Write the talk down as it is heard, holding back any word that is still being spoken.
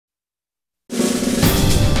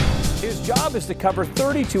His job is to cover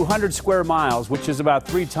 3,200 square miles, which is about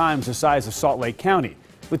 3 times the size of Salt Lake County.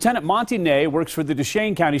 Lieutenant Monty Nay works for the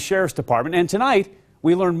Duchesne County Sheriff's Department, and tonight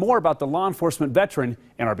we learn more about the law enforcement veteran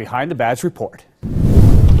in our Behind the Badge report.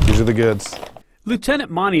 These are the goods.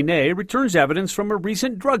 Lieutenant Monty Nay returns evidence from a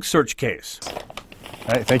recent drug search case. All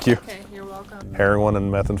right, thank you. Okay, you're welcome. Heroin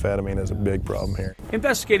and methamphetamine is a big problem here.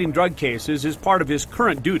 Investigating drug cases is part of his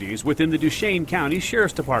current duties within the Duchesne County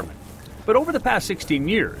Sheriff's Department. But over the past 16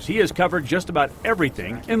 years, he has covered just about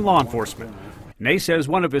everything in law enforcement. Nay says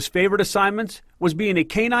one of his favorite assignments was being a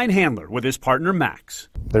canine handler with his partner, Max.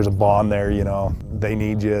 There's a bond there, you know. They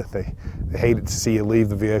need you. They hate it to see you leave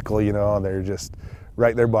the vehicle, you know. They're just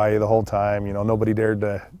right there by you the whole time. You know, nobody dared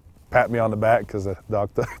to pat me on the back because the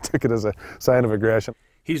dog took it as a sign of aggression.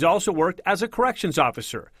 He's also worked as a corrections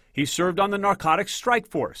officer. He served on the narcotics strike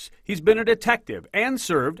force. He's been a detective and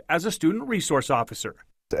served as a student resource officer.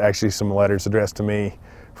 Actually, some letters addressed to me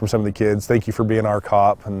from some of the kids. Thank you for being our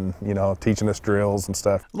cop and, you know, teaching us drills and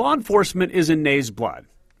stuff. Law enforcement is in Nay's blood.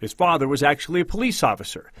 His father was actually a police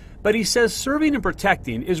officer, but he says serving and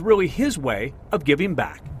protecting is really his way of giving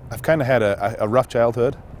back. I've kind of had a rough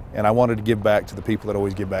childhood, and I wanted to give back to the people that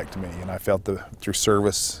always give back to me, and I felt that through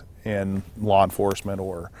service in law enforcement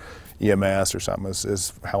or EMS or something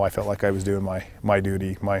is how I felt like I was doing my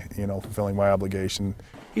duty, fulfilling my obligation.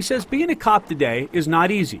 He says being a cop today is not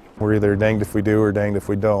easy. We're either danged if we do or danged if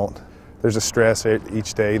we don't. There's a stress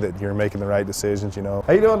each day that you're making the right decisions, you know.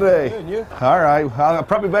 How you doing today? Good, and you? All right, well,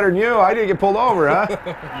 probably better than you. I didn't get pulled over, huh?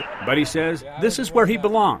 But he says this is where he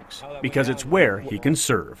belongs because it's where he can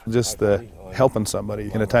serve. Just helping somebody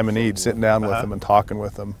in a time of need, sitting down with them and talking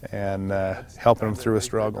with them and helping them through a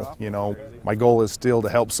struggle. You know, my goal is still to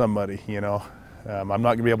help somebody, you know. I'm not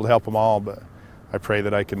going to be able to help them all, but I pray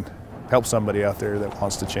that I can help somebody out there that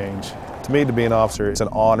wants to change. To me, to be an officer, it's an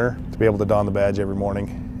honor to be able to don the badge every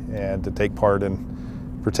morning and to take part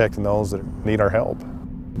in protecting those that need our help.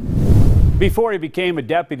 Before he became a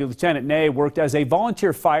deputy, Lieutenant Nay worked as a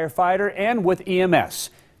volunteer firefighter and with EMS.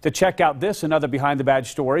 To check out this and other Behind the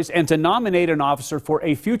Badge stories and to nominate an officer for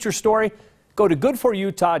a future story, go to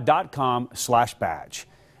goodforutah.com/badge.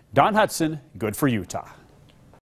 Don Hudson, Good for Utah.